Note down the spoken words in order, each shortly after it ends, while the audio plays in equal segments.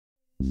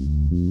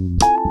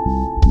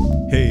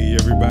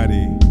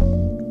everybody.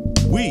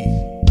 We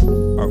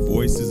are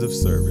voices of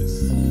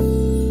service.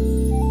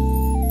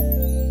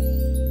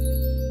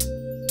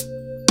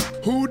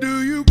 Who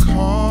do you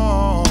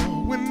call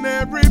when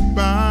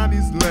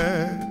everybody's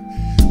let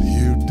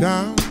you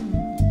down?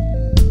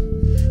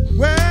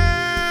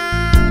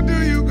 Where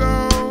do you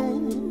go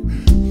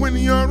when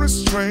you're a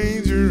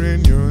stranger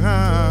in your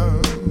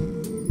house?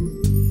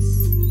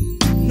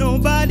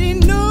 Nobody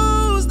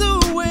knows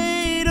the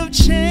weight of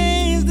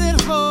chains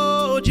that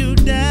hold you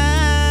down.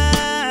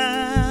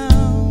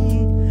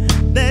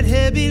 That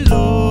heavy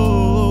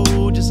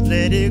load, just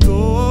let it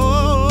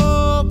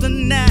go for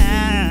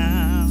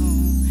now.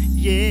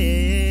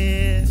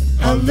 Yeah.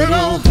 A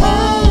little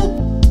hope.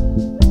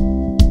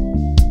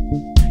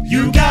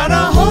 You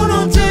gotta hold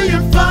on till you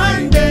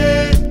find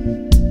it.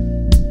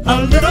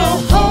 A little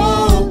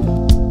hope.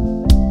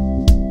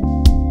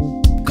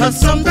 'Cause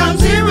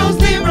sometimes heroes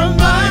need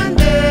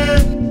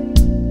reminded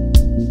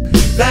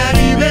that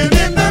even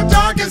in the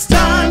darkest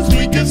times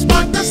we can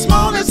spark the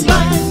smallest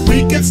light.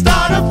 We can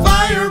start a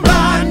fire,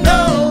 I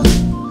know.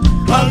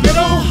 A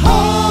little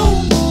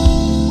hope.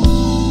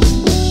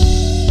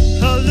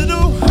 A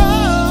little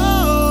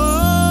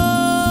hope.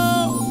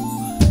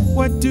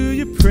 What do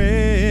you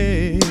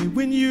pray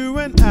when you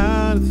run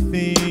out of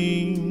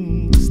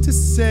things to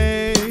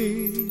say?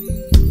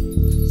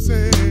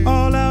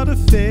 All out of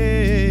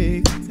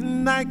faith,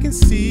 and I can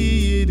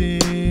see it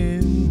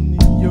in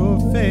your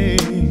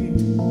face.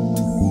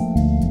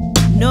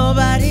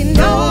 Nobody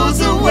knows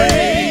the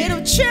weight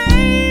of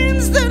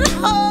chains that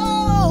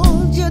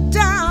hold you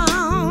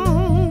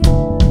down.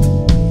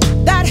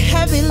 That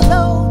heavy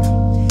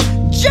load,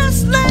 just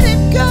let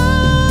it go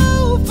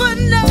for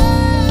now.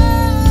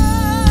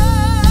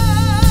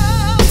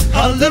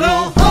 A little